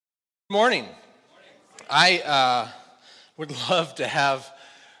Morning. I would love to have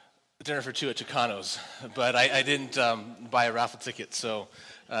dinner for two at Chicano's, but I didn't buy a raffle ticket, so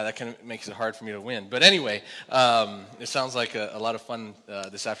that kind of makes it hard for me to win. But anyway, it sounds like a lot of fun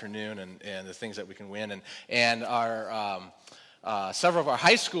this afternoon and the things that we can win. And our several of our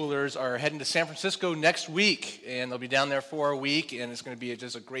high schoolers are heading to San Francisco next week, and they'll be down there for a week, and it's going to be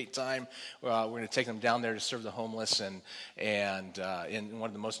just a great time. We're going to take them down there to serve the homeless, and in one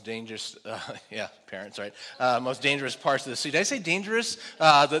of the most dangerous, parents, right? Most dangerous parts of the city. Did I say dangerous?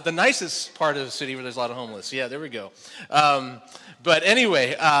 The nicest part of the city where there's a lot of homeless. Yeah, there we go. But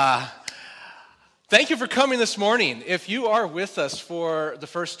anyway, thank you for coming this morning. If you are with us for the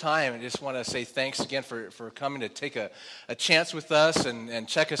first time, I just want to say thanks again for coming to take a chance with us and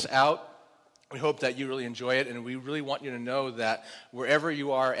check us out. We hope that you really enjoy it, and we really want you to know that wherever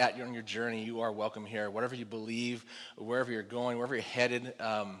you are on your journey, you are welcome here. Whatever you believe, wherever you're going, wherever you're headed,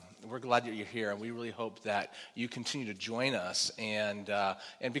 we're glad that you're here, and we really hope that you continue to join us and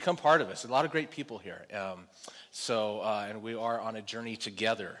become part of us. A lot of great people here, and we are on a journey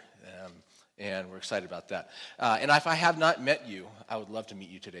together. And we're excited about that. And if I have not met you, I would love to meet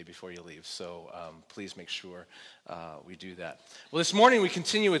you today before you leave. So please make sure we do that. Well, this morning we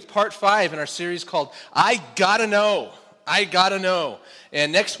continue with part 5 in our series called I Gotta Know. I Gotta Know.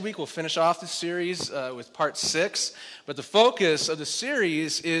 And next week we'll finish off the series with part 6. But the focus of the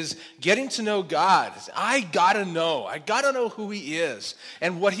series is getting to know God. I gotta know. I gotta know who He is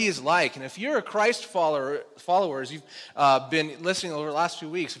and what He is like. And if you're a Christ follower, as you've been listening over the last few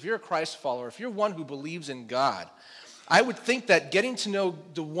weeks, if you're a Christ follower, if you're one who believes in God, I would think that getting to know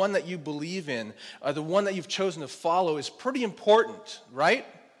the one that you believe in, the one that you've chosen to follow, is pretty important, right?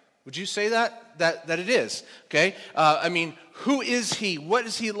 Would you say that it is? Okay? Who is He? What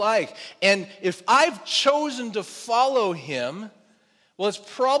is He like? And if I've chosen to follow Him, well, it's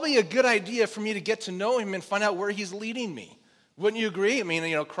probably a good idea for me to get to know Him and find out where He's leading me. Wouldn't you agree?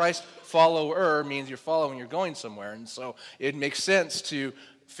 Christ follower means you're following, you're going somewhere. And so it makes sense to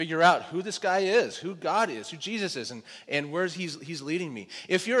figure out who this guy is, who God is, who Jesus is, and where he's leading me.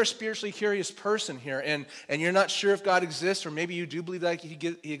 If you're a spiritually curious person here and you're not sure if God exists, or maybe you do believe that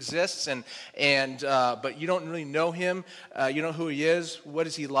He exists, but you don't really know Him, you know who He is, what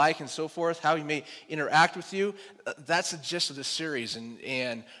is He like, and so forth, how He may interact with you, that's the gist of this series.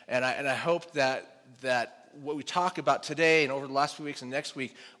 And I hope that what we talk about today and over the last few weeks and next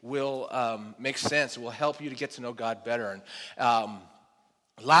week will make sense. It will help you to get to know God better. And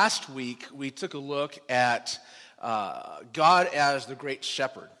last week, we took a look at God as the great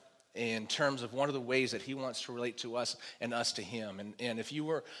shepherd in terms of one of the ways that He wants to relate to us and us to Him. And if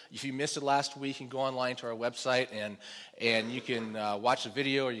you missed it last week, you can go online to our website and you can watch the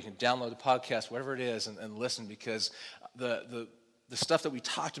video, or you can download the podcast, whatever it is, and listen, because the stuff that we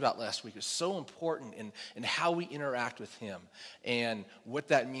talked about last week is so important in how we interact with Him and what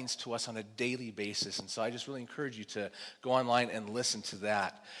that means to us on a daily basis. And so I just really encourage you to go online and listen to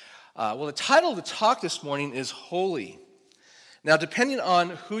that. Well, the title of the talk this morning is Holy. Now, depending on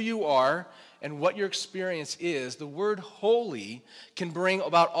who you are and what your experience is, the word holy can bring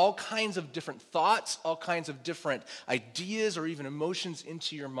about all kinds of different thoughts, all kinds of different ideas, or even emotions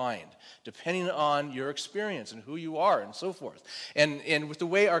into your mind, depending on your experience and who you are and so forth. And with the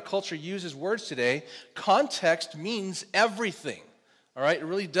way our culture uses words today, context means everything, all right? It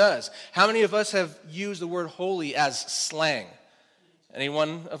really does. How many of us have used the word holy as slang? Any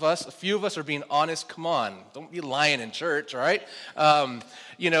one of us? A few of us are being honest. Come on, don't be lying in church, all right?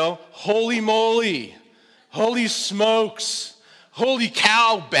 Holy moly, holy smokes, holy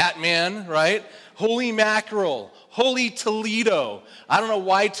cow, Batman, right? Holy mackerel, holy Toledo. I don't know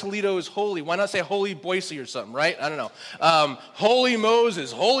why Toledo is holy. Why not say holy Boise or something, right? I don't know. Holy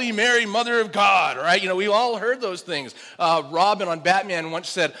Moses, holy Mary, Mother of God, right? We've all heard those things. Robin on Batman once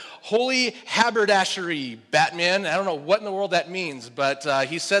said, holy haberdashery, Batman. I don't know what in the world that means, but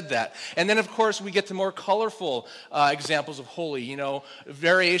he said that. And then, of course, we get to more colorful examples of holy,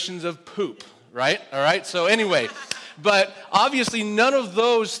 variations of poop, right? All right, so anyway. But obviously, none of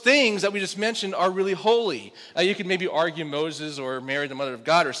those things that we just mentioned are really holy. You could maybe argue Moses or Mary, the Mother of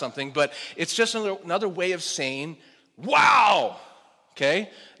God, or something, but it's just another way of saying, wow, okay?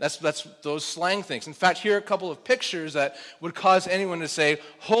 That's those slang things. In fact, here are a couple of pictures that would cause anyone to say,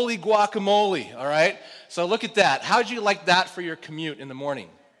 holy guacamole, all right? So look at that. How'd you like that for your commute in the morning?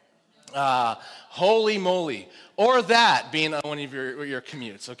 Holy moly. Or that being on one of your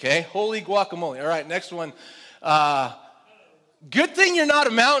commutes, okay? Holy guacamole. All right, next one. Good thing you're not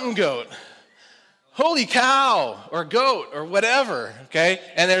a mountain goat. Holy cow, or goat, or whatever, okay?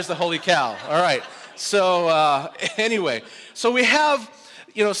 And there's the holy cow. All right. So anyway, so we have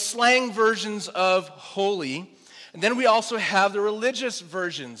slang versions of holy. And then we also have the religious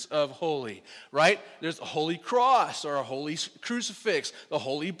versions of holy, right? There's a holy cross or a holy crucifix, the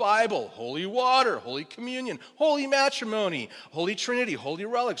holy Bible, holy water, holy communion, holy matrimony, holy trinity, holy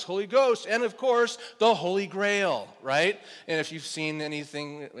relics, holy ghost, and of course, the Holy Grail, right? And if you've seen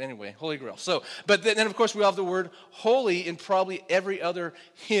anything, anyway, Holy Grail. So, but then of course we have the word holy in probably every other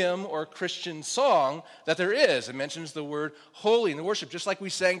hymn or Christian song that there is. It mentions the word holy in the worship, just like we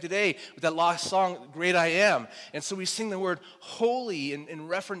sang today with that last song, Great I Am. And so we sing the word holy in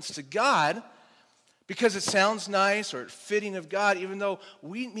reference to God because it sounds nice or fitting of God, even though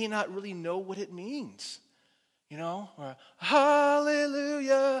we may not really know what it means. Or,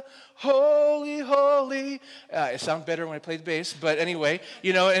 hallelujah, holy, holy. It sounds better when I play the bass, but anyway,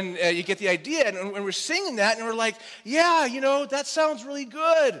 and you get the idea. And when we're singing that, and we're like, yeah, that sounds really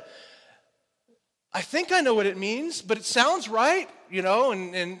good. I think I know what it means, but it sounds right,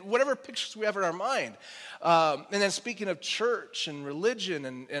 and whatever pictures we have in our mind. And then speaking of church and religion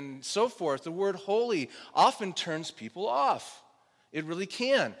and so forth, the word holy often turns people off. It really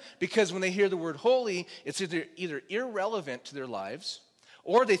can. Because when they hear the word holy, it's either irrelevant to their lives,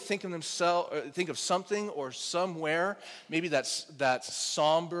 or they think of something or somewhere, maybe that's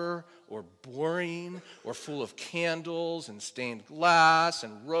somber or boring or full of candles and stained glass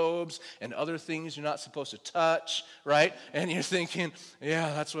and robes and other things you're not supposed to touch, right? And you're thinking,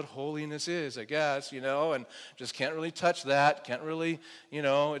 yeah, that's what holiness is, I guess, and just can't really touch that, can't really,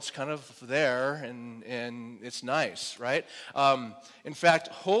 it's kind of there and it's nice, right? In fact,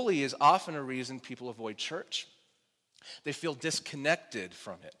 holy is often a reason people avoid church. They feel disconnected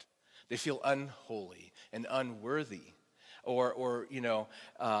from it. They feel unholy and unworthy, or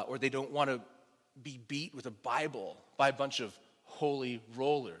they don't want to be beat with a Bible by a bunch of holy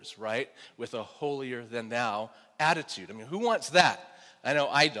rollers, right? With a holier than thou attitude. I mean, who wants that? I know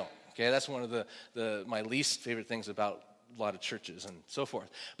I don't. Okay, that's one of my least favorite things about a lot of churches and so forth.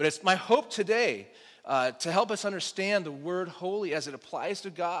 But it's my hope today to help us understand the word holy as it applies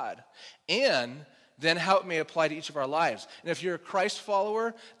to God, and then how it may apply to each of our lives. And if you're a Christ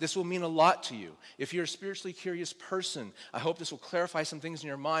follower, this will mean a lot to you. If you're a spiritually curious person, I hope this will clarify some things in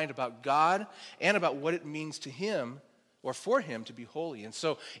your mind about God and about what it means to Him or for Him to be holy. And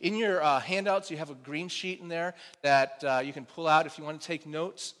so in your handouts, you have a green sheet in there that you can pull out if you want to take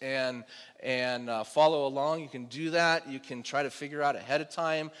notes and follow along. You can do that. You can try to figure out ahead of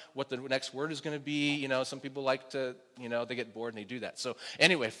time what the next word is going to be. Some people like to, they get bored and they do that. So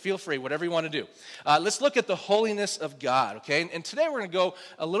anyway, feel free, whatever you want to do. Let's look at the holiness of God, okay? And today we're going to go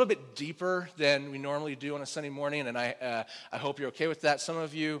a little bit deeper than we normally do on a Sunday morning, and I hope you're okay with that. Some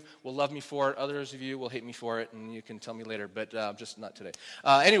of you will love me for it. Others of you will hate me for it, and you can tell me later, but just not today.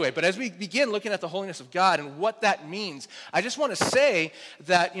 Anyway, but as we begin looking at the holiness of God and what that means, I just want to say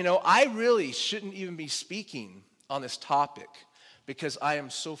that, I really shouldn't even be speaking on this topic because I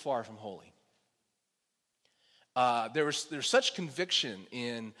am so far from holy. There's such conviction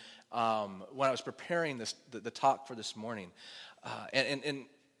in when I was preparing the talk for this morning,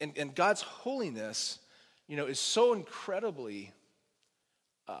 and God's holiness, is so incredibly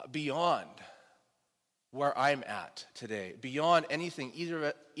beyond where I'm at today, beyond anything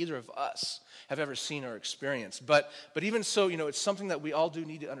either of us have ever seen or experienced. But even so, it's something that we all do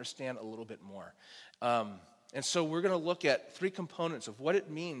need to understand a little bit more. And so we're going to look at three components of what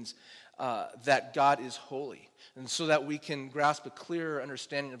it means that God is holy, and so that we can grasp a clearer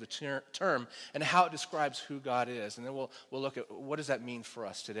understanding of the term and how it describes who God is. And then we'll look at what does that mean for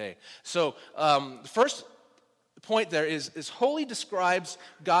us today. So the first point there is holy describes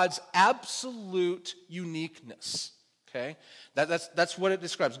God's absolute uniqueness. Okay? That's what it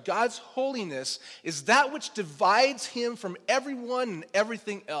describes. God's holiness is that which divides Him from everyone and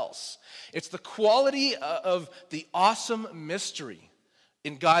everything else. It's the quality of the awesome mystery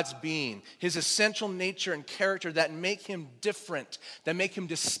in God's being, His essential nature and character that make Him different, that make Him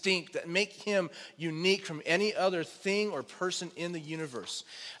distinct, that make Him unique from any other thing or person in the universe.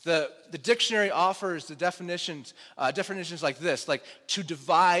 The dictionary offers the definitions like this, like to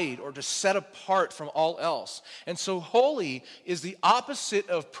divide or to set apart from all else. And so holy is the opposite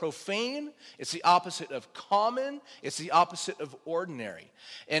of profane, it's the opposite of common, it's the opposite of ordinary.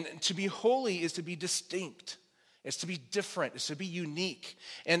 And to be holy is to be distinct. It's to be different. It's to be unique.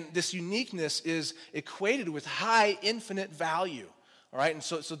 And this uniqueness is equated with high, infinite value. All right? And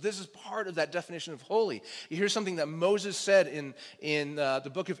so this is part of that definition of holy. You hear something that Moses said in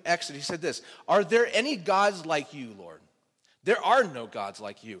the book of Exodus. He said this, "Are there any gods like you, Lord? There are no gods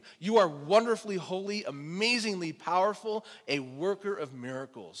like you. You are wonderfully holy, amazingly powerful, a worker of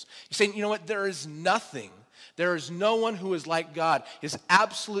miracles. He's saying, you know what? There is nothing. There is no one who is like God. He is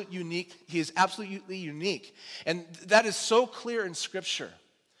absolutely unique. And that is so clear in Scripture.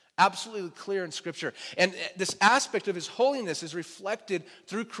 Absolutely clear in Scripture. And this aspect of his holiness is reflected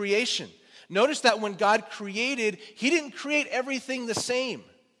through creation. Notice that when God created, he didn't create everything the same.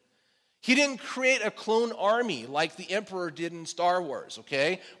 He didn't create a clone army like the Emperor did in Star Wars,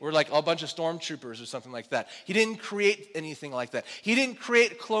 okay? Or like a bunch of stormtroopers or something like that. He didn't create anything like that. He didn't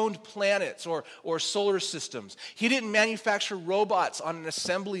create cloned planets or solar systems. He didn't manufacture robots on an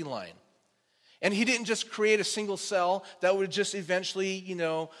assembly line. And he didn't just create a single cell that would just eventually,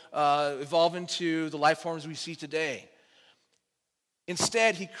 evolve into the life forms we see today.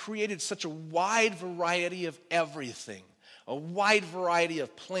 Instead, he created such a wide variety of everything. A wide variety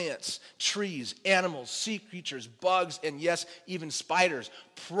of plants, trees, animals, sea creatures, bugs, and yes, even spiders.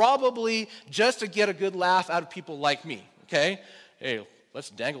 Probably just to get a good laugh out of people like me, okay? Hey, let's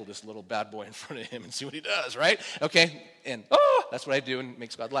dangle this little bad boy in front of him and see what he does, right? Okay, and that's what I do, and it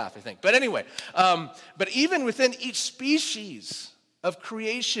makes God laugh, I think. But anyway, but even within each species of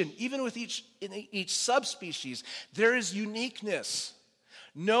creation, even with each subspecies, there is uniqueness.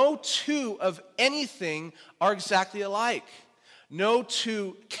 No two of anything are exactly alike. No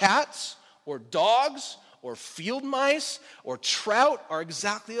two cats or dogs or field mice or trout are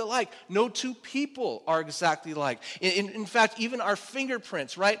exactly alike. No two people are exactly alike. In fact, even our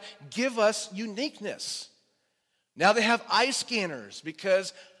fingerprints, right, give us uniqueness. Now they have eye scanners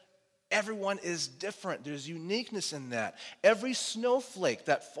because everyone is different. There's uniqueness in that. Every snowflake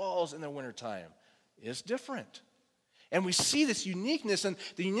that falls in the wintertime is different. And we see this uniqueness and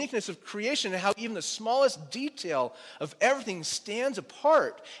the uniqueness of creation and how even the smallest detail of everything stands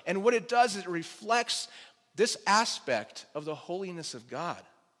apart. And what it does is it reflects this aspect of the holiness of God.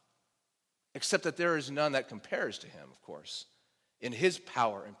 Except that there is none that compares to him, of course, in his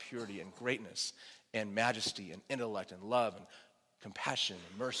power and purity and greatness and majesty and intellect and love and compassion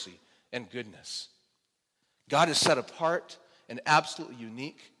and mercy and goodness. God is set apart and absolutely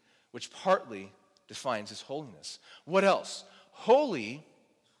unique, which partly defines his holiness. What else? Holy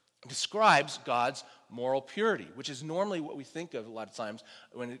describes God's moral purity, which is normally what we think of a lot of times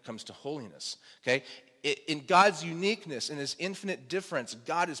when it comes to holiness. Okay? In God's uniqueness, in his infinite difference,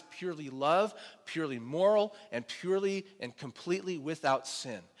 God is purely love, purely moral, and purely and completely without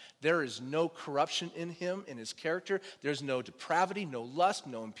sin. There is no corruption in him, in his character. There's no depravity, no lust,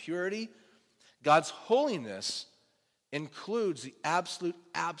 no impurity. God's holiness includes the absolute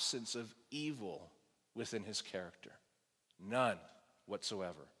absence of evil within his character. None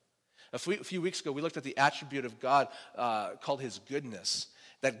whatsoever. A few weeks ago, we looked at the attribute of God called his goodness.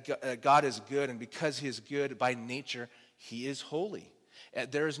 That God is good, and because he is good by nature, he is holy.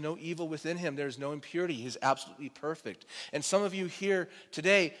 There is no evil within him. There is no impurity. He is absolutely perfect. And some of you here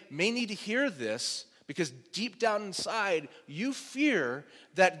today may need to hear this because deep down inside, you fear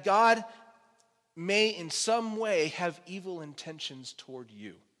that God may in some way have evil intentions toward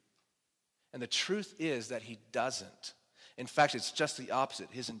you. And the truth is that he doesn't. In fact, it's just the opposite.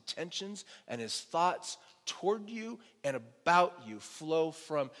 His intentions and his thoughts toward you and about you flow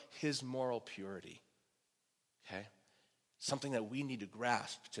from his moral purity. Okay? Something that we need to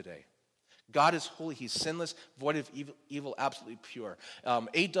grasp today. God is holy, he's sinless, void of evil, absolutely pure.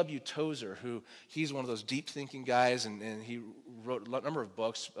 A.W. Tozer, he's one of those deep-thinking guys, and he wrote a number of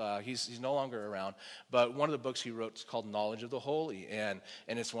books. He's no longer around, but one of the books he wrote is called Knowledge of the Holy, and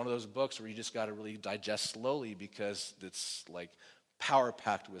it's one of those books where you just got to really digest slowly because it's like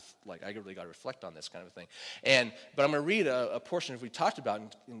power-packed with, like, I really got to reflect on this kind of thing. But I'm going to read a portion of what we talked about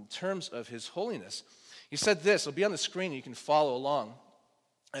in terms of his holiness. He said this, it'll be on the screen, and you can follow along.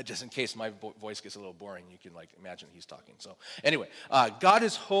 Just in case my voice gets a little boring, you can imagine he's talking. So anyway, God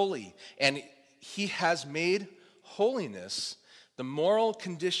is holy, and he has made holiness the moral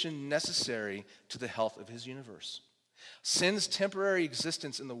condition necessary to the health of his universe. Sin's temporary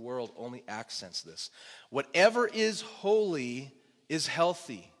existence in the world only accents this. Whatever is holy is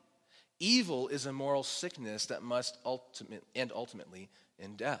healthy. Evil is a moral sickness that must ultimately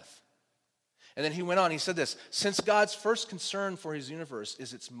end death. And then he went on, he said this, since God's first concern for his universe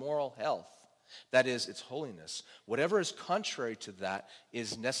is its moral health, that is, its holiness, whatever is contrary to that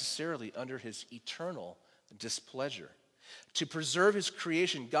is necessarily under his eternal displeasure. To preserve his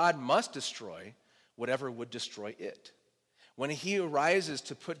creation, God must destroy whatever would destroy it. When he arises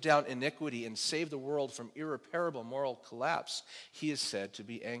to put down iniquity and save the world from irreparable moral collapse, he is said to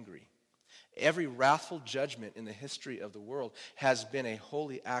be angry. Every wrathful judgment in the history of the world has been a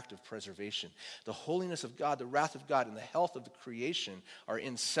holy act of preservation. The holiness of God, the wrath of God, and the health of the creation are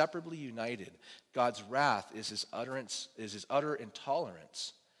inseparably united. God's wrath is his utter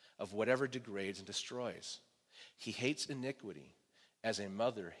intolerance of whatever degrades and destroys. He hates iniquity as a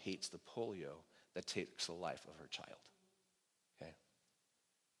mother hates the polio that takes the life of her child. Okay?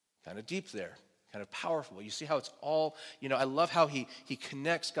 Kind of deep there. Kind of powerful. You see how it's all, I love how he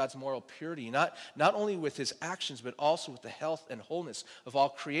connects God's moral purity, not only with his actions, but also with the health and wholeness of all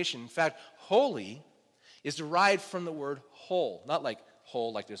creation. In fact, holy is derived from the word whole. Not like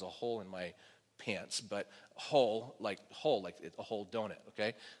whole, like there's a hole in my pants, but whole, like a whole donut,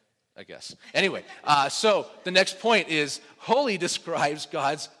 okay? I guess. Anyway, so the next point is holy describes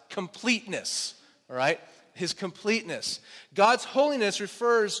God's completeness, all right? His completeness. God's holiness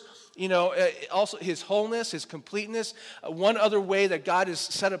refers also his wholeness, his completeness. One other way that God is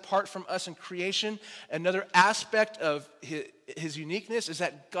set apart from us in creation, another aspect of his uniqueness is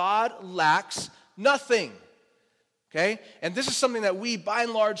that God lacks nothing. Okay? And this is something that we, by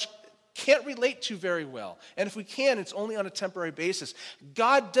and large, can't relate to very well. And if we can, it's only on a temporary basis.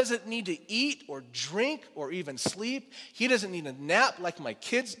 God doesn't need to eat or drink or even sleep. He doesn't need a nap like my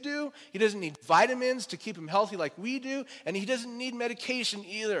kids do. He doesn't need vitamins to keep him healthy like we do. And he doesn't need medication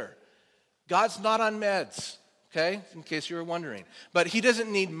either. God's not on meds, okay, in case you were wondering. But he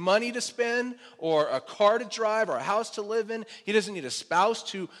doesn't need money to spend or a car to drive or a house to live in. He doesn't need a spouse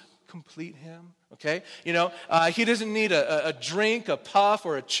to complete him, okay? He doesn't need a drink, a puff,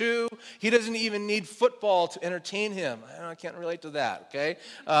 or a chew. He doesn't even need football to entertain him. I can't relate to that, okay?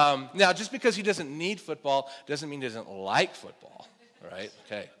 Now, just because he doesn't need football doesn't mean he doesn't like football, right?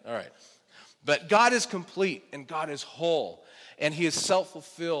 Okay, all right. But God is complete and God is whole. And he is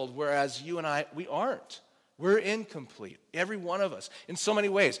self-fulfilled, whereas you and I, we aren't. We're incomplete, every one of us, in so many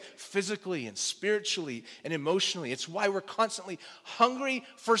ways, physically and spiritually and emotionally. It's why we're constantly hungry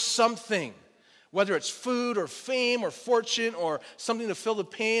for something, whether it's food or fame or fortune or something to fill the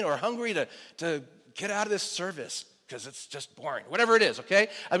pain or hungry to get out of this service because it's just boring, whatever it is, okay?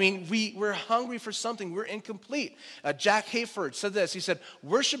 I mean, we're hungry for something. We're incomplete. Jack Hayford said this. He said,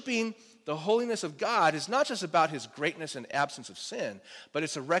 worshiping the holiness of God is not just about his greatness and absence of sin, but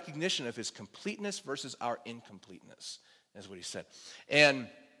it's a recognition of his completeness versus our incompleteness, is what he said. And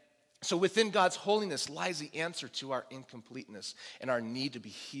so within God's holiness lies the answer to our incompleteness and our need to be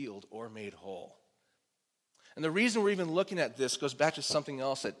healed or made whole. And the reason we're even looking at this goes back to something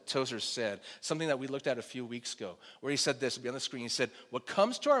else that Tozer said, something that we looked at a few weeks ago, where he said this, it'll be on the screen. He said, what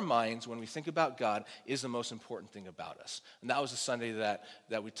comes to our minds when we think about God is the most important thing about us. And that was the Sunday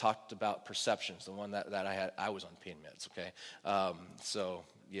that we talked about perceptions, the one that I was on pain meds, okay? So,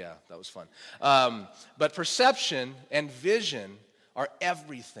 yeah, that was fun. But perception and vision are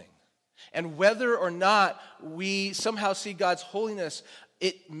everything. And whether or not we somehow see God's holiness,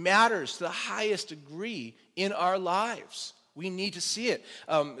 it matters to the highest degree in our lives. We need to see it.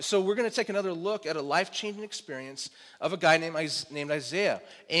 So we're going to take another look at a life-changing experience of a guy named Isaiah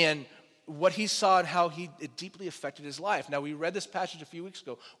and what he saw and how it deeply affected his life. Now, we read this passage a few weeks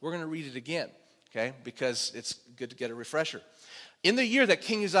ago. We're going to read it again, okay, because it's good to get a refresher. In the year that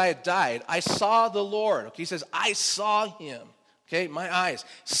King Uzziah died, I saw the Lord. Okay, he says, I saw him. Okay, my eyes,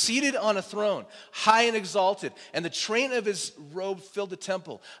 seated on a throne, high and exalted, and the train of his robe filled the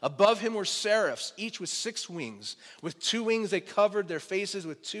temple. Above him were seraphs, each with 6 wings. With 2 wings they covered their faces,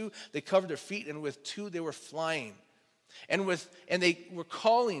 with 2 they covered their feet, and with 2 they were flying. And they were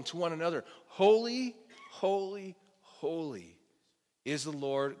calling to one another, holy, holy, holy is the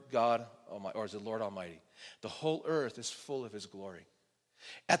Lord God Almighty, or is the Lord Almighty. The whole earth is full of his glory.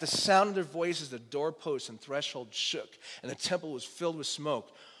 At the sound of their voices, the doorposts and threshold shook, and the temple was filled with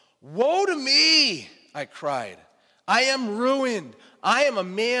smoke. Woe to me, I cried. I am ruined. I am a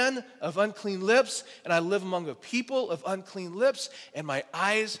man of unclean lips, and I live among a people of unclean lips, and my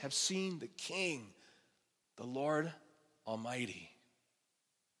eyes have seen the King, the Lord Almighty.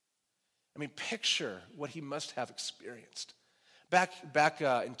 I mean, picture what he must have experienced. Back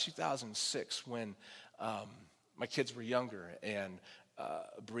in 2006, when my kids were younger, and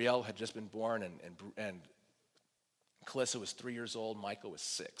Brielle had just been born, and Calissa was 3 years old, Michael was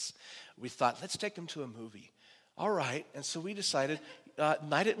 6. We thought, let's take them to a movie. All right, and so we decided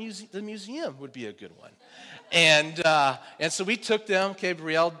night at the museum would be a good one. And so we took them. Okay,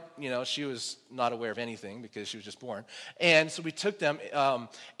 Brielle, she was not aware of anything because she was just born. And so we took them,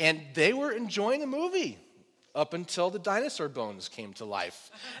 and they were enjoying the movie. up until the dinosaur bones came to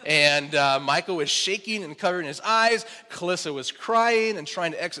life. And Michael was shaking and covering his eyes. Calissa was crying and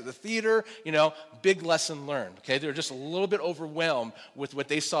trying to exit the theater. Big lesson learned, okay? They were just a little bit overwhelmed with what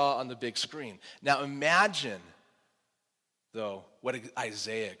they saw on the big screen. Now imagine, though, what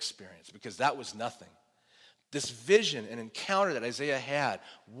Isaiah experienced, because that was nothing. This vision and encounter that Isaiah had,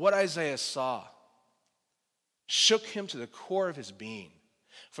 what Isaiah saw, shook him to the core of his being.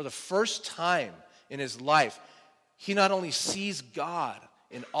 For the first time in his life, he not only sees God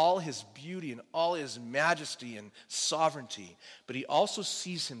in all his beauty and all his majesty and sovereignty, but he also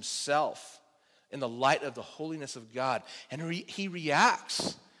sees himself in the light of the holiness of God. And he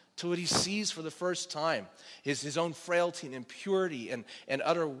reacts to what he sees for the first time, his own frailty and impurity and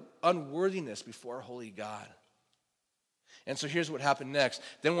utter unworthiness before a holy God. And so here's what happened next.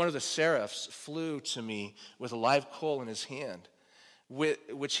 Then one of the seraphs flew to me with a live coal in his hand,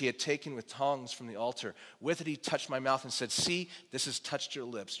 which he had taken with tongs from the altar. With it he touched my mouth and said, "See, this has touched your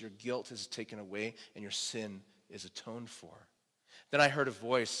lips. Your guilt is taken away and your sin is atoned for." Then I heard the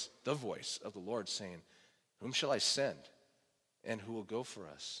voice of the Lord saying, "Whom shall I send? And who will go for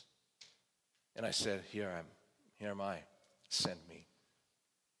us?" And I said, Here am I, send me."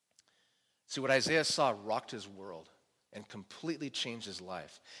 See, what Isaiah saw rocked his world and completely changed his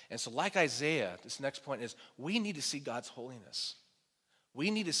life. And so like Isaiah, this next point is we need to see God's holiness. We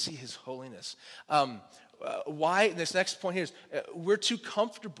need to see his holiness. Why? This next point here is we're too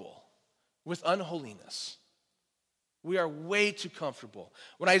comfortable with unholiness. We are way too comfortable.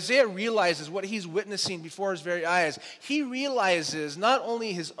 When Isaiah realizes what he's witnessing before his very eyes, he realizes not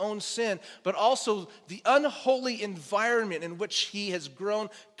only his own sin, but also the unholy environment in which he has grown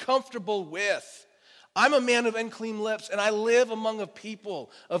comfortable with. I'm a man of unclean lips, and I live among a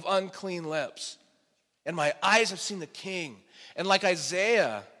people of unclean lips. And my eyes have seen the King. And like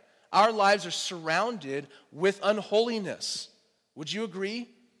Isaiah, our lives are surrounded with unholiness. Would you agree?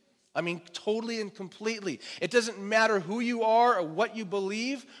 I mean, totally and completely. It doesn't matter who you are or what you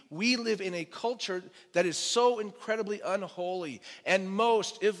believe. We live in a culture that is so incredibly unholy. And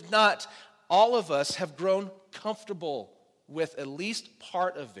most, if not all of us, have grown comfortable with at least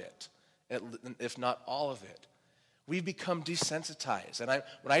part of it, if not all of it. We've become desensitized. And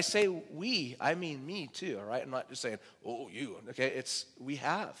when I say we, I mean me too, all right? I'm not just saying, oh, you, okay? We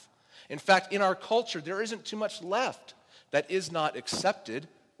have. In fact, in our culture, there isn't too much left that is not accepted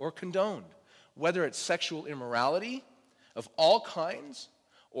or condoned, whether it's sexual immorality of all kinds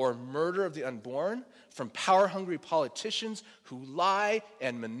or murder of the unborn, from power-hungry politicians who lie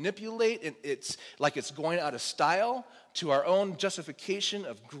and manipulate, and it's like it's going out of style, to our own justification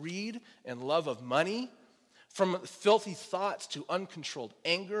of greed and love of money, from filthy thoughts to uncontrolled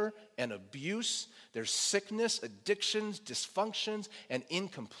anger and abuse. There's sickness, addictions, dysfunctions, and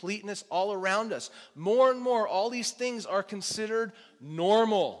incompleteness all around us. More and more, all these things are considered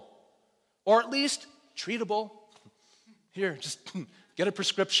normal, or at least treatable. Here, just get a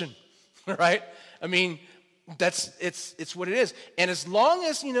prescription, right? I mean, it's what it is. And as long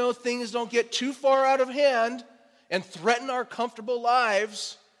as, things don't get too far out of hand and threaten our comfortable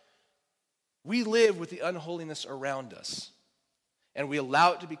lives, we live with the unholiness around us. And we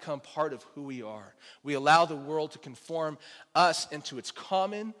allow it to become part of who we are. We allow the world to conform us into its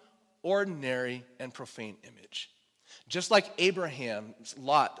common, ordinary, and profane image. Just like Abraham's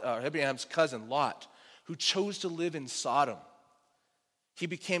cousin Lot, who chose to live in Sodom. He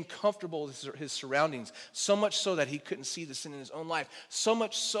became comfortable with his surroundings, so much so that he couldn't see the sin in his own life. So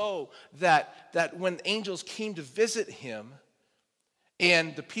much so that when angels came to visit him,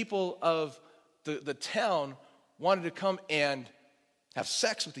 and the people of the town wanted to come and have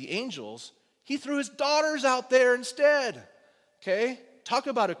sex with the angels, he threw his daughters out there instead. Okay? Talk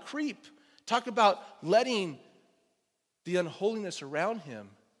about a creep. Talk about letting the unholiness around him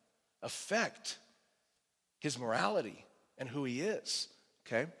affect his morality and who he is.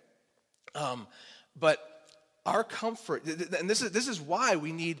 Okay? But our comfort, and this is why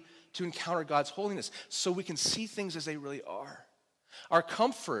we need to encounter God's holiness, so we can see things as they really are. Our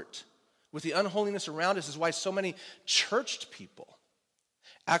comfort with the unholiness around us is why so many churched people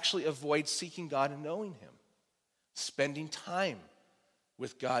actually avoid seeking God and knowing him. Spending time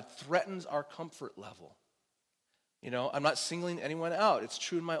with God threatens our comfort level. I'm not singling anyone out. It's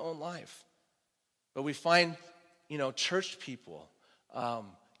true in my own life. But we find, churched people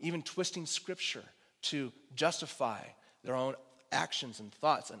even twisting Scripture to justify their own actions and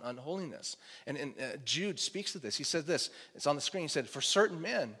thoughts and unholiness. And Jude speaks to this. He said this. It's on the screen. He said, "For certain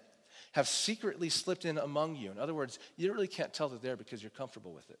men have secretly slipped in among you." In other words, you really can't tell they're there because you're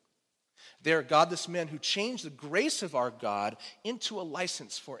comfortable with it. "They are godless men who change the grace of our God into a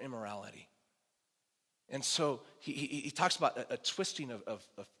license for immorality." And so he talks about a twisting of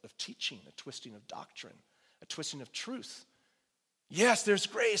teaching, a twisting of doctrine, a twisting of truth. Yes, there's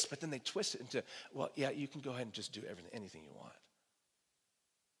grace, but then they twist it into, well, yeah, you can go ahead and just do anything you want.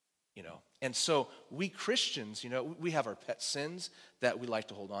 And so we Christians, we have our pet sins that we like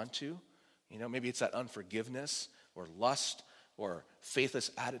to hold on to. Maybe it's that unforgiveness or lust or faithless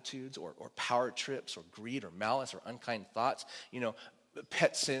attitudes or power trips or greed or malice or unkind thoughts.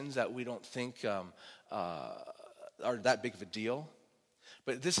 Pet sins that we don't think are that big of a deal.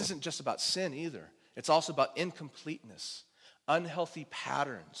 But this isn't just about sin either. It's also about incompleteness, unhealthy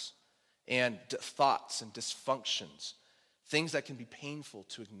patterns, and thoughts and dysfunctions, things that can be painful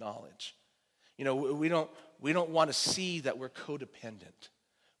to acknowledge. We don't want to see that we're codependent.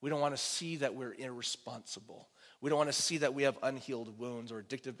 We don't want to see that we're irresponsible. We don't want to see that we have unhealed wounds or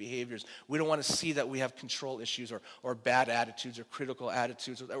addictive behaviors. We don't want to see that we have control issues or bad attitudes or critical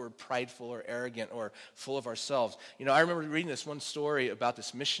attitudes or that we're prideful or arrogant or full of ourselves. I remember reading this one story about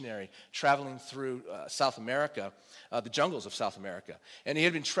this missionary traveling through South America, the jungles of South America. And he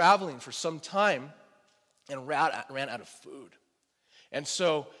had been traveling for some time and ran out of food. And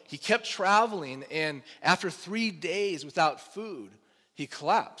so he kept traveling, and after 3 days without food, he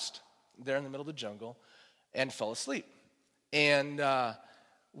collapsed there in the middle of the jungle and fell asleep. And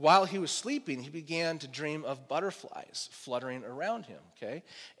while he was sleeping, he began to dream of butterflies fluttering around him, okay?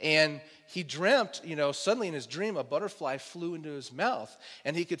 And he dreamt, suddenly in his dream, a butterfly flew into his mouth,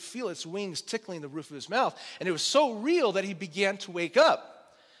 and he could feel its wings tickling the roof of his mouth. And it was so real that he began to wake up.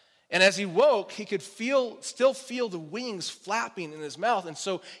 And as he woke, he could still feel the wings flapping in his mouth. And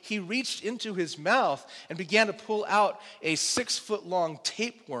so he reached into his mouth and began to pull out a 6-foot-long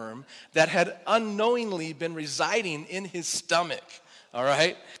tapeworm that had unknowingly been residing in his stomach. All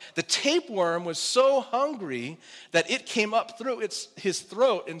right? The tapeworm was so hungry that it came up through his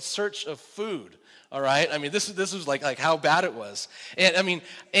throat in search of food. All right? I mean, this was like how bad it was.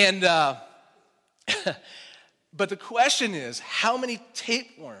 But the question is, how many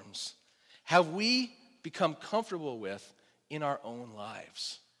tapeworms have we become comfortable with in our own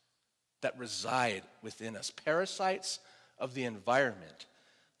lives that reside within us? Parasites of the environment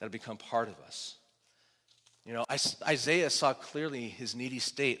that have become part of us. Isaiah saw clearly his needy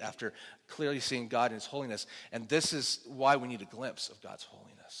state after clearly seeing God in his holiness, and this is why we need a glimpse of God's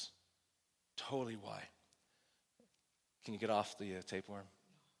holiness. Totally why. Can you get off the tapeworm?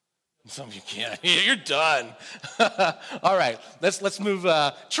 Some of you can't. You're done. All right, let's move.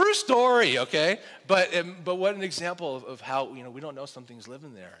 True story, okay? But what an example of how we don't know something's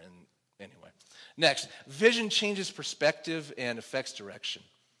living there. And anyway, next, vision changes perspective and affects direction.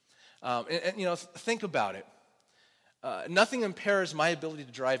 Think about it. Nothing impairs my ability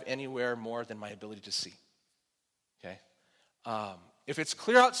to drive anywhere more than my ability to see. Okay, if it's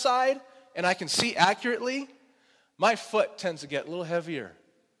clear outside and I can see accurately, my foot tends to get a little heavier.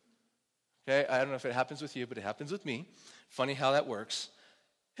 Okay, I don't know if it happens with you, but it happens with me. Funny how that works.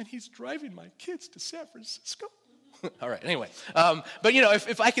 And he's driving my kids to San Francisco. All right, anyway. But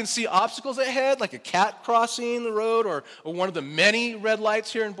if I can see obstacles ahead, like a cat crossing the road or one of the many red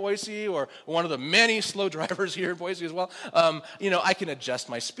lights here in Boise or one of the many slow drivers here in Boise as well, I can adjust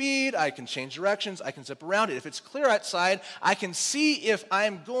my speed, I can change directions, I can zip around it. If it's clear outside, I can see if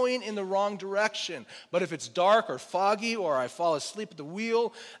I'm going in the wrong direction. But if it's dark or foggy or I fall asleep at the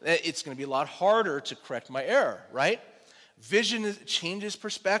wheel, it's going to be a lot harder to correct my error, right? Vision changes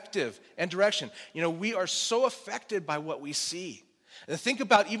perspective and direction. We are so affected by what we see. And think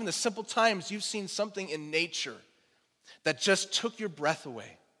about even the simple times you've seen something in nature that just took your breath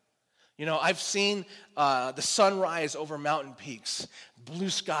away. I've seen the sunrise over mountain peaks,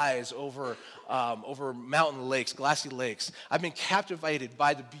 blue skies over mountain lakes, glassy lakes. I've been captivated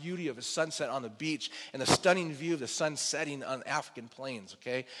by the beauty of a sunset on the beach and the stunning view of the sun setting on African plains,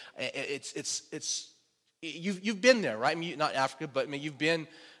 okay? You've been there, right? I mean, not Africa, but you've been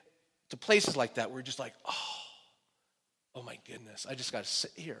to places like that where you're just like, oh my goodness, I just got to sit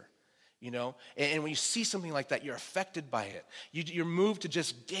here, And when you see something like that, you're affected by it. You're moved to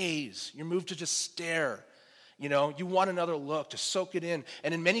just gaze. You're moved to just stare. You want another look, to soak it in.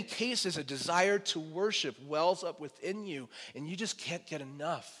 And in many cases, a desire to worship wells up within you, and you just can't get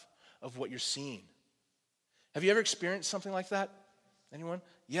enough of what you're seeing. Have you ever experienced something like that? Anyone?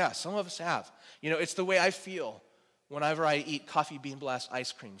 Yeah, some of us have. It's the way I feel whenever I eat coffee bean blast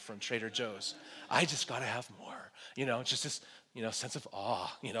ice cream from Trader Joe's. I just got to have more. Just this, sense of awe,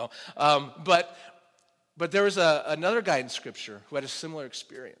 But there was another guy in Scripture who had a similar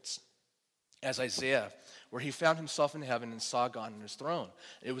experience. as Isaiah, where he found himself in heaven and saw God on his throne.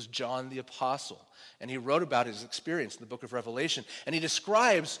 It was John the Apostle, and he wrote about his experience in the book of Revelation, and he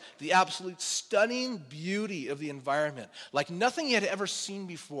describes the absolute stunning beauty of the environment, like nothing he had ever seen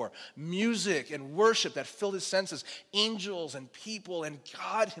before. Music and worship that filled his senses, angels and people and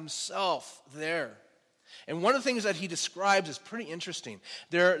God himself there. And one of the things that he describes is pretty interesting.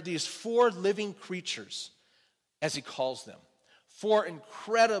 There are these 4 living creatures, as he calls them. 4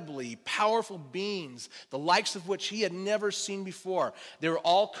 incredibly powerful beings, the likes of which he had never seen before. They were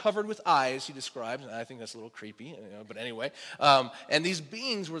all covered with eyes, he describes, and I think that's a little creepy, but anyway. And these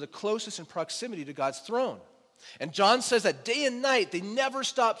beings were the closest in proximity to God's throne. And John says that day and night, they never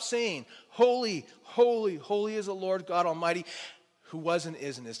stopped saying, "Holy, holy, holy is the Lord God Almighty, who was and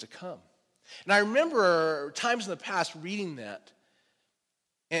is to come." And I remember times in the past reading that,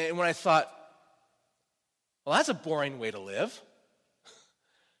 and when I thought, well, that's a boring way to live.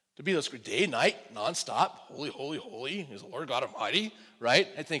 To be those day, night, nonstop, holy, holy, holy is the Lord God Almighty, right?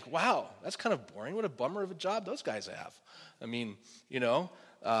 I think, wow, that's kind of boring. What a bummer of a job those guys have. I mean,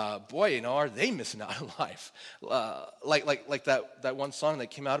 boy, are they missing out on life? Like that one song that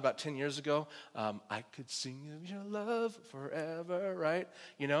came out about 10 years ago. I could sing of your love forever, right?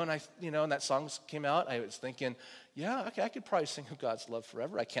 And that song came out. I was thinking, yeah, okay, I could probably sing of God's love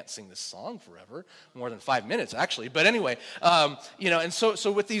forever. I can't sing this song forever, more than 5 minutes actually. But anyway, and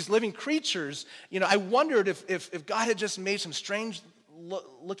so with these living creatures, I wondered if God had just made some strange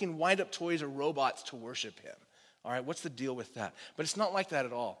looking wind-up toys or robots to worship him. All right, what's the deal with that? But it's not like that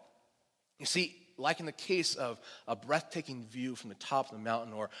at all. You see, like in the case of a breathtaking view from the top of the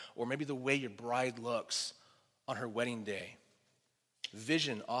mountain, or maybe the way your bride looks on her wedding day,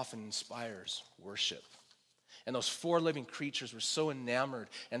 vision often inspires worship. And those 4 living creatures were so enamored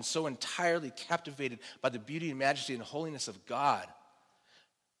and so entirely captivated by the beauty and majesty and holiness of God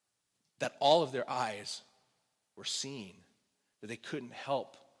that all of their eyes were seeing, that they couldn't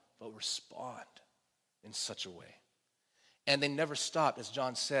help but respond in such a way. And they never stopped, as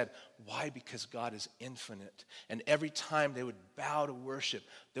John said. Why? Because God is infinite. And every time they would bow to worship,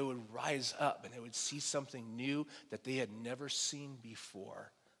 they would rise up and they would see something new that they had never seen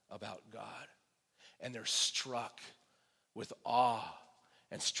before about God. And they're struck with awe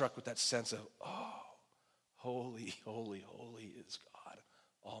and struck with that sense of, oh, holy, holy, holy is God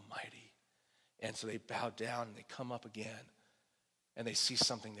Almighty. And so they bow down and they come up again and they see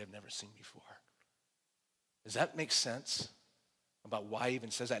something they've never seen before. Does that make sense about why he even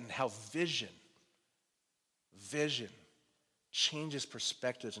says that, and how vision changes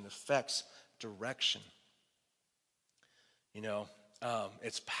perspectives and affects direction?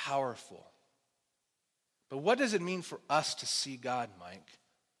 It's powerful. But what does it mean for us to see God, Mike?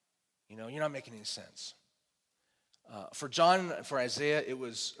 You're not making any sense. For John, for Isaiah, it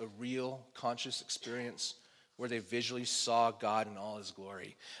was a real conscious experience where they visually saw God in all his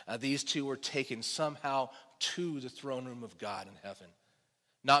glory. These 2 were taken somehow to the throne room of God in heaven.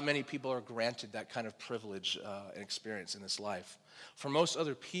 Not many people are granted that kind of privilege and experience in this life. For most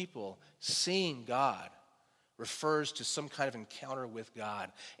other people, seeing God refers to some kind of encounter with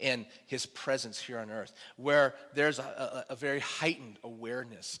God and his presence here on earth, where there's a very heightened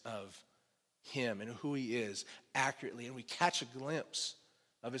awareness of him and who he is accurately, and we catch a glimpse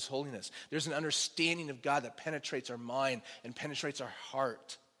of his holiness. There's an understanding of God that penetrates our mind and penetrates our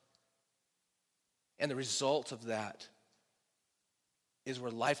heart. And the result of that is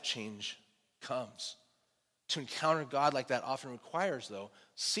where life change comes. To encounter God like that often requires, though,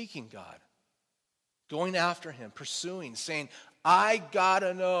 seeking God, going after him, pursuing, saying, I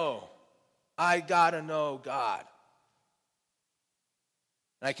gotta know God.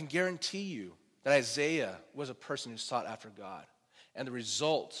 And I can guarantee you that Isaiah was a person who sought after God. And the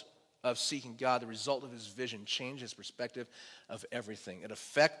result of seeking God, the result of his vision, changed his perspective of everything. It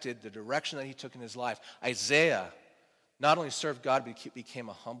affected the direction that he took in his life. Isaiah not only served God, but he became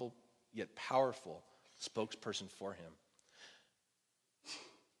a humble yet powerful spokesperson for him.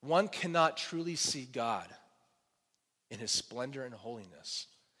 One cannot truly see God in his splendor and holiness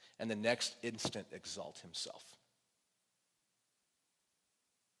and the next instant exalt himself.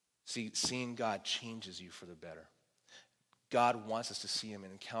 See, seeing God changes you for the better. God wants us to see him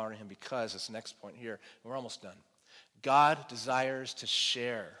and encounter him because, this next point here, we're almost done. God desires to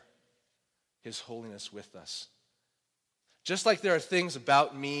share his holiness with us. Just like there are things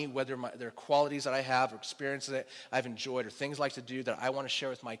about me, whether there are qualities that I have or experiences that I've enjoyed or things I like to do that I want to share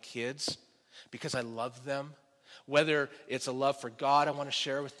with my kids because I love them, Whether it's a love for God I want to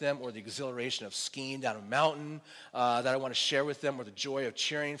share with them, or the exhilaration of skiing down a mountain that I want to share with them, or the joy of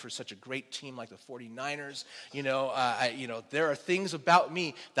cheering for such a great team like the 49ers. There are things about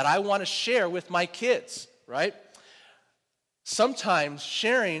me that I want to share with my kids, right? Sometimes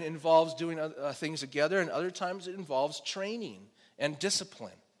sharing involves doing things together, and other times it involves training and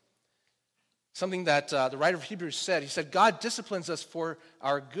discipline. Something that the writer of Hebrews said, he said, God disciplines us for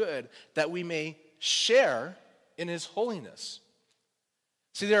our good, that we may share in his holiness.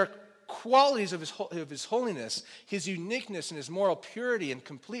 See, there are qualities of his holiness, his uniqueness, and his moral purity and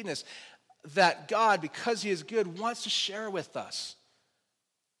completeness that God, because he is good, wants to share with us,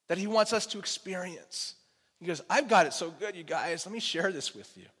 that he wants us to experience. He goes, I've got it so good, you guys. Let me share this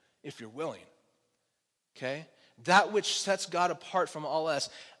with you, if you're willing. Okay? That which sets God apart from all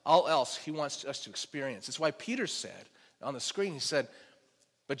else, he wants us to experience. That's why Peter said on the screen, he said,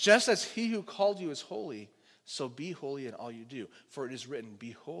 but just as he who called you is holy, so be holy in all you do. For it is written,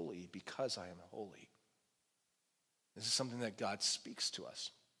 be holy because I am holy. This is something that God speaks to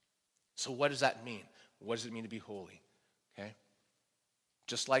us. So what does that mean? What does it mean to be holy? Okay?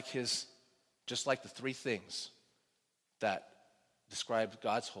 Just like the three things that describe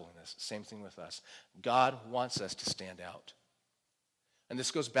God's holiness, same thing with us. God wants us to stand out. And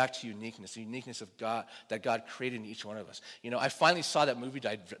this goes back to uniqueness, the uniqueness of God that God created in each one of us. I finally saw that movie,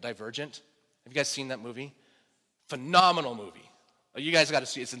 Divergent. Have you guys seen that movie? Phenomenal movie. You guys got to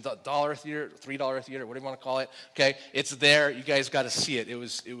see it. It's in the $1 theater, $3 theater, whatever you want to call it. Okay, it's there. You guys got to see it. It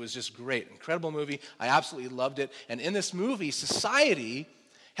was just great. Incredible movie. I absolutely loved it. And in this movie, society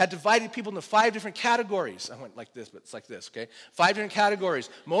had divided people into 5 different categories. I went like this, but it's like this, okay? 5 different categories,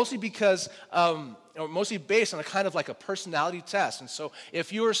 mostly because, mostly based on a kind of like a personality test. And so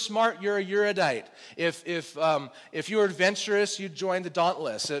if you were smart, you're a erudite. If you were adventurous, you joined the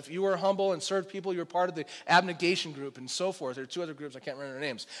Dauntless. If you were humble and served people, you were part of the abnegation group and so forth. There are 2 other groups, I can't remember their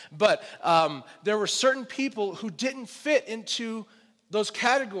names. But there were certain people who didn't fit into those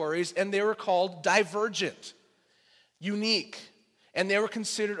categories, and they were called divergent, unique. And they were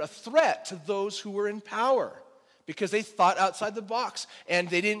considered a threat to those who were in power because they thought outside the box and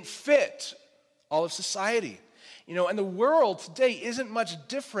they didn't fit all of society. And the world today isn't much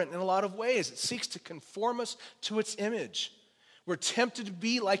different in a lot of ways. It seeks to conform us to its image. We're tempted to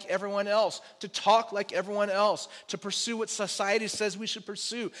be like everyone else, to talk like everyone else, to pursue what society says we should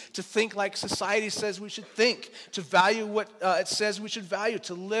pursue, to think like society says we should think, to value what it says we should value,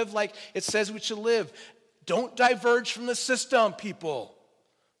 to live like it says we should live. Don't diverge from the system, people.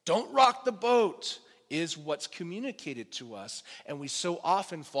 Don't rock the boat, is what's communicated to us, and we so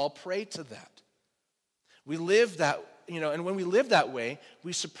often fall prey to that. We live that, and when we live that way,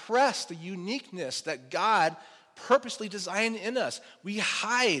 we suppress the uniqueness that God purposely designed in us. We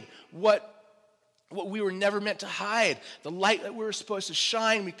hide what we were never meant to hide. The light that we were supposed to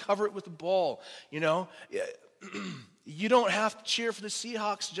shine, we cover it with a bowl, You don't have to cheer for the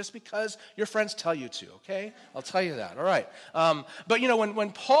Seahawks just because your friends tell you to, okay? I'll tell you that, all right. But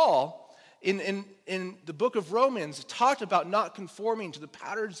when Paul, in the book of Romans, talked about not conforming to the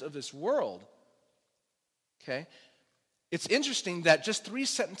patterns of this world, okay, it's interesting that just 3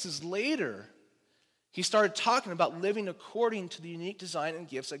 sentences later, he started talking about living according to the unique design and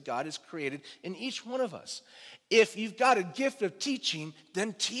gifts that God has created in each one of us. If you've got a gift of teaching,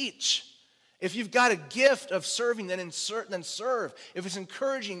 then teach. If you've got a gift of serving, then serve. If it's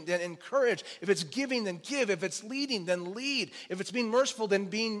encouraging, then encourage. If it's giving, then give. If it's leading, then lead. If it's being merciful, then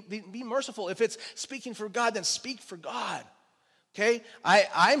be merciful. If it's speaking for God, then speak for God. Okay?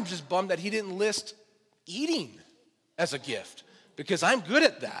 I'm just bummed that he didn't list eating as a gift because I'm good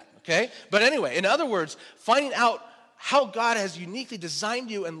at that. Okay? But anyway, in other words, finding out how God has uniquely designed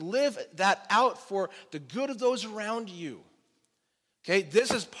you and live that out for the good of those around you. Okay, this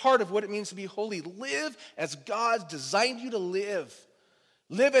is part of what it means to be holy. Live as God's designed you to live.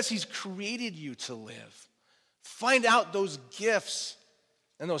 Live as he's created you to live. Find out those gifts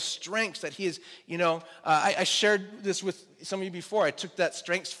and those strengths that he is, I shared this with some of you before. I took that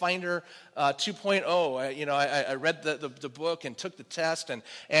Strengths Finder 2.0. I read the book and took the test.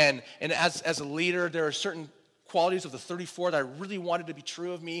 And as a leader, there are certain qualities of the 34 that I really wanted to be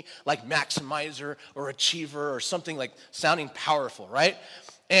true of me, like maximizer or achiever or something like sounding powerful, right?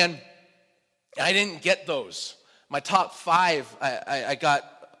 And I didn't get those. My top 5, I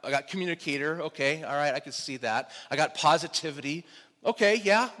got communicator, okay, all right, I could see that. I got positivity, okay,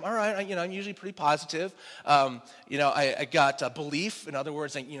 yeah, all right, I'm usually pretty positive. I got belief, in other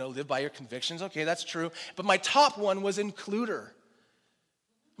words, live by your convictions, okay, that's true. But my top one was includer.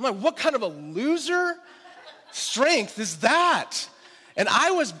 I'm like, what kind of a loser strength is that? And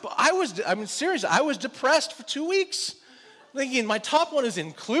I mean, seriously, I was depressed for 2 weeks, thinking my top one is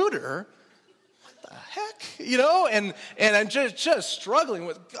includer. What the heck, And I'm just struggling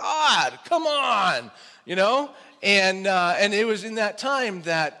with God. Come on, And it was in that time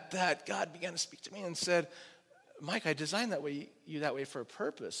that God began to speak to me and said, Mike, I designed you that way for a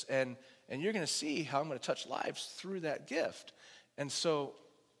purpose, and you're going to see how I'm going to touch lives through that gift. And so,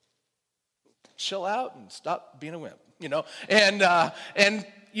 chill out and stop being a wimp, And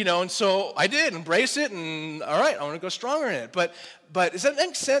so I did embrace it, and all right, I want to go stronger in it. But does that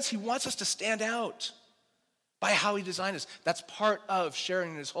make sense? He wants us to stand out by how he designed us. That's part of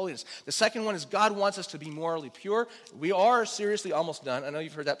sharing in his holiness. The second one is God wants us to be morally pure. We are seriously almost done. I know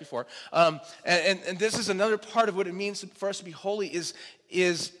you've heard that before. And this is another part of what it means for us to be holy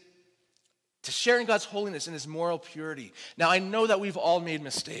is to share in God's holiness and his moral purity. Now, I know that we've all made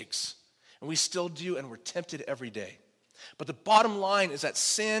mistakes, and we still do, and we're tempted every day. But the bottom line is that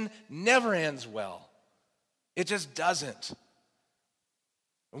sin never ends well. It just doesn't.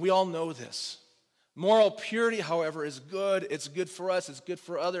 And we all know this. Moral purity, however, is good. It's good for us. It's good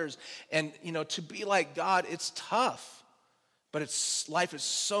for others. And, to be like God, it's tough. But life is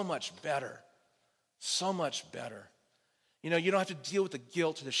so much better. So much better. You don't have to deal with the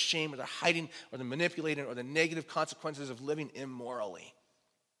guilt or the shame or the hiding or the manipulating or the negative consequences of living immorally.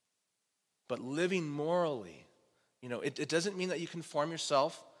 But living morally, it doesn't mean that you conform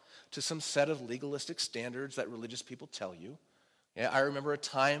yourself to some set of legalistic standards that religious people tell you. Yeah, I remember a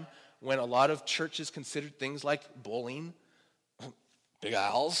time when a lot of churches considered things like bowling, big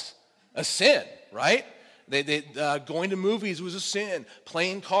owls, a sin, right? They going to movies was a sin.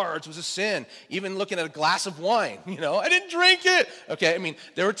 Playing cards was a sin. Even looking at a glass of wine, I didn't drink it. Okay, I mean,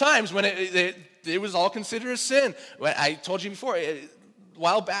 there were times when it was all considered a sin. I told you before, a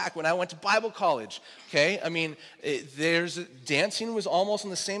while back when I went to Bible college, okay? I mean, dancing was almost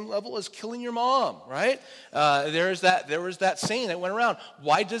on the same level as killing your mom, right? There was that saying that went around.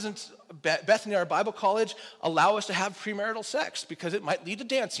 Why doesn't Bethany, our Bible college, allow us to have premarital sex? Because it might lead to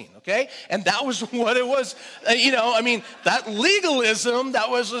dancing, okay? And that was what it was. That legalism that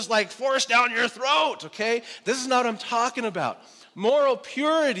was just like forced down your throat, okay? This is not what I'm talking about. Moral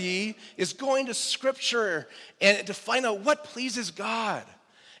purity is going to Scripture and to find out what pleases God.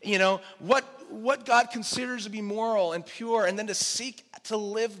 What God considers to be moral and pure, and then to seek to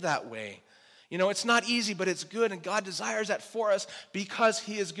live that way. It's not easy, but it's good, and God desires that for us because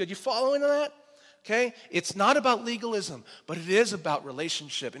he is good. You following that? Okay? It's not about legalism, but it is about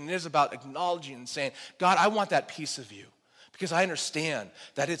relationship, and it is about acknowledging and saying, God, I want that piece of you because I understand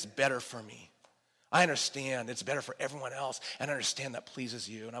that it's better for me. I understand it's better for everyone else, and I understand that pleases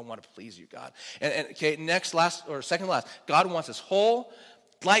you, and I want to please you, God. And okay, second last, God wants us whole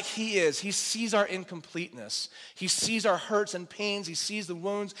like he is. He sees our incompleteness. He sees our hurts and pains. He sees the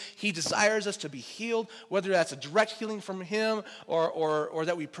wounds. He desires us to be healed, whether that's a direct healing from him or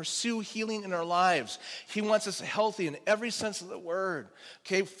that we pursue healing in our lives. He wants us healthy in every sense of the word,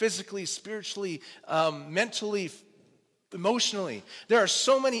 okay, physically, spiritually, mentally, emotionally. There are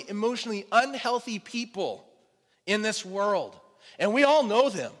so many emotionally unhealthy people in this world, and we all know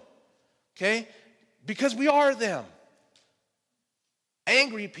them, okay, because we are them.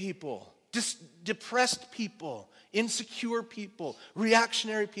 Angry people, depressed people, insecure people,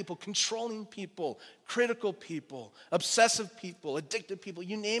 reactionary people, controlling people, critical people, obsessive people, addicted people,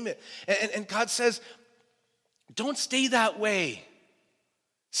 you name it. And God says, don't stay that way.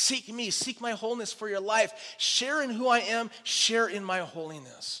 Seek me, seek my wholeness for your life. Share in who I am, share in my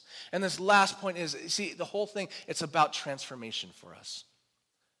holiness. And this last point is, see, the whole thing, it's about transformation for us.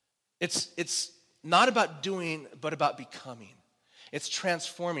 It's not about doing, but about becoming. It's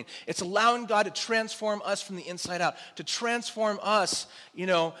transforming. It's allowing God to transform us from the inside out, to transform us,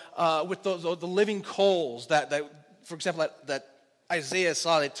 with the living coals that for example, that Isaiah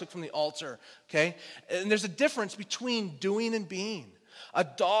saw they took from the altar, okay? And there's a difference between doing and being. A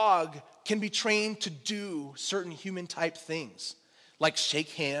dog can be trained to do certain human-type things, like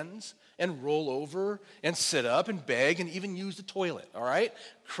shake hands and roll over and sit up and beg and even use the toilet, all right?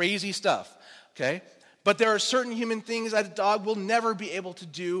 Crazy stuff, okay? But there are certain human things that a dog will never be able to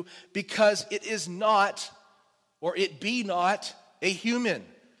do because it is not, or it be not, a human,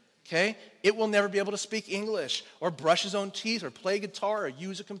 okay? It will never be able to speak English or brush his own teeth or play guitar or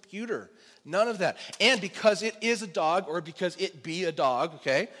use a computer. None of that. And because it is a dog or because it be a dog,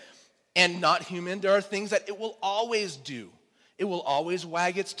 okay, and not human, there are things that it will always do. It will always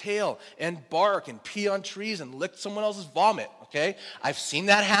wag its tail and bark and pee on trees and lick someone else's vomit, okay? I've seen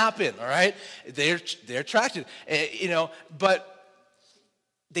that happen, all right? They're attracted, but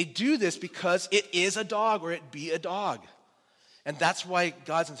they do this because it is a dog or it be a dog. And that's why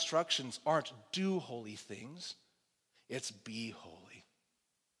God's instructions aren't do holy things. It's be holy.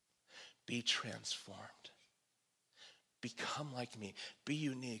 Be transformed. Become like me. Be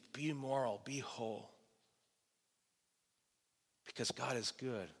unique. Be moral. Be whole. Because God is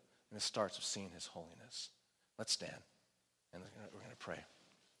good, and it starts with seeing his holiness. Let's stand, and we're going to pray.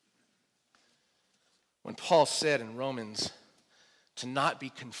 When Paul said in Romans to not be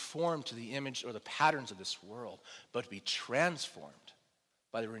conformed to the image or the patterns of this world, but to be transformed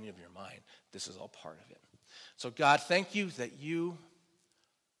by the renewing of your mind, this is all part of it. So God, thank you that you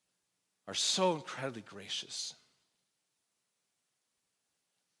are so incredibly gracious.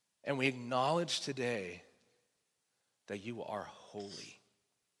 And we acknowledge today that you are holy.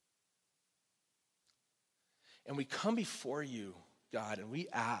 And we come before you, God, and we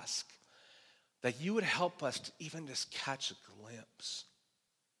ask that you would help us to even just catch a glimpse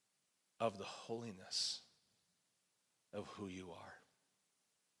of the holiness of who you are.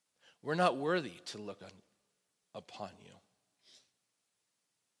 We're not worthy to look upon you.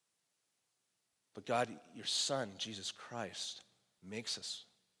 But God, your Son, Jesus Christ, makes us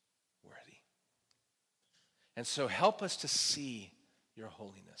worthy. And so help us to see your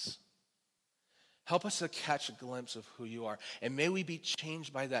holiness. Help us to catch a glimpse of who you are. And may we be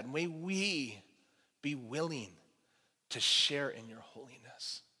changed by that. May we be willing to share in your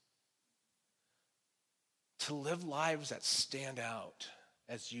holiness. To live lives that stand out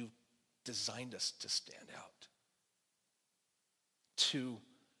as you designed us to stand out. To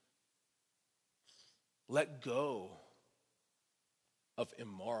let go of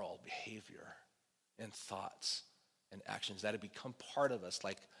immoral behavior and thoughts and actions that have become part of us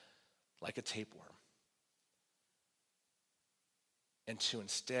like a tapeworm. And to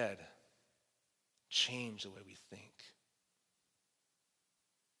instead change the way we think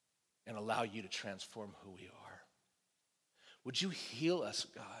and allow you to transform who we are. Would you heal us,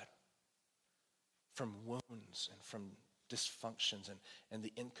 God, from wounds and from dysfunctions and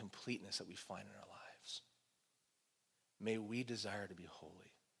the incompleteness that we find in our lives? May we desire to be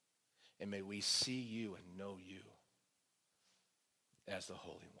holy, and may we see you and know you as the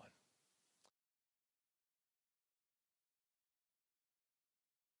Holy One.